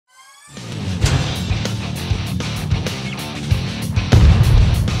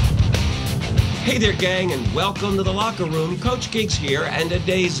Hey there, gang, and welcome to the locker room. Coach Gigs here, and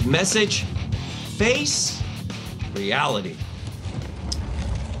today's message, face reality.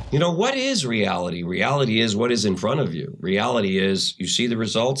 You know, what is reality? Reality is what is in front of you. Reality is you see the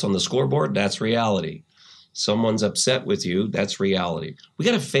results on the scoreboard, that's reality. Someone's upset with you, that's reality. We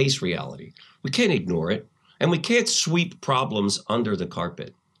got to face reality. We can't ignore it, and we can't sweep problems under the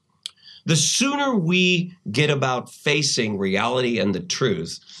carpet. The sooner we get about facing reality and the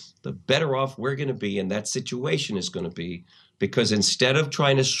truth, the better off we're going to be, and that situation is going to be, because instead of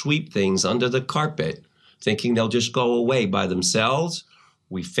trying to sweep things under the carpet, thinking they'll just go away by themselves,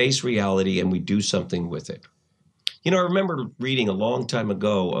 we face reality and we do something with it. You know, I remember reading a long time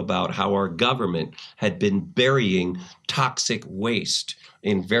ago about how our government had been burying toxic waste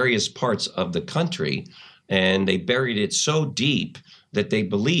in various parts of the country, and they buried it so deep that they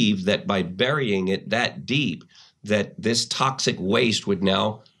believed that by burying it that deep, that this toxic waste would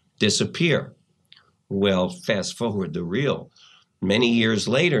now disappear. Well, fast forward the reel. Many years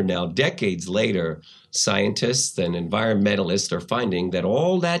later now, decades later, scientists and environmentalists are finding that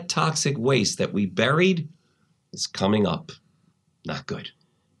all that toxic waste that we buried is coming up. Not good.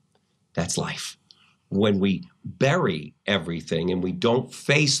 That's life. When we bury everything and we don't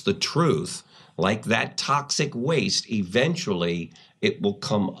face the truth, like that toxic waste, eventually it will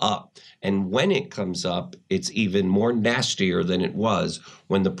come up. And when it comes up, it's even more nastier than it was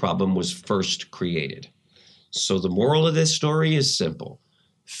when the problem was first created. So the moral of this story is simple.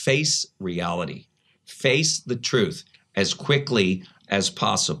 Face reality. Face the truth as quickly as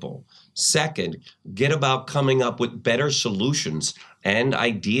possible. Second, get about coming up with better solutions and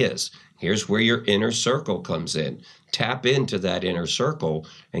ideas. Here's where your inner circle comes in. Tap into that inner circle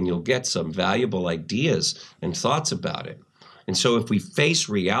and you'll get some valuable ideas and thoughts about it. And so if we face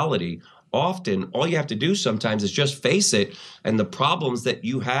reality, often all you have to do sometimes is just face it, and the problems that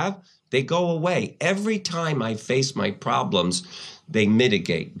you have, they go away. Every time I face my problems, they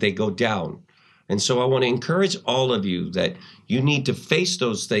mitigate, they go down. And so I want to encourage all of you that you need to face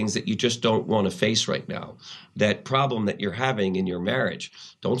those things that you just don't want to face right now. That problem that you're having in your marriage,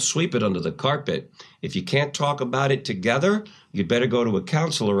 don't sweep it under the carpet. If you can't talk about it together, you'd better go to a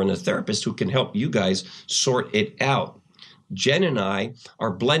counselor and a therapist who can help you guys sort it out. Jen and I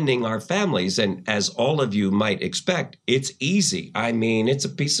are blending our families, and as all of you might expect, it's easy. I mean, it's a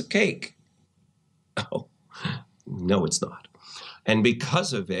piece of cake. Oh, no, it's not. And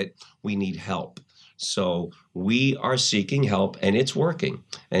because of it, we need help. So we are seeking help, and it's working.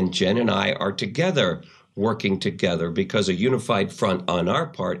 And Jen and I are together, working together, because a unified front on our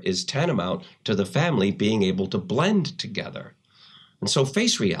part is tantamount to the family being able to blend together. And so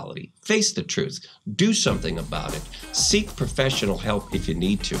face reality, face the truth, do something about it, seek professional help if you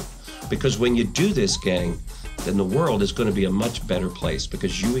need to. Because when you do this, gang, then the world is going to be a much better place,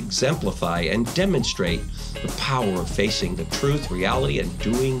 because you exemplify and demonstrate the power of facing the truth, reality, and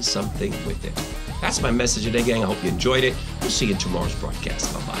doing something with it. That's my message today, gang. I hope you enjoyed it. We'll see you in tomorrow's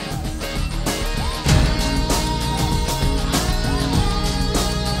broadcast. Bye-bye.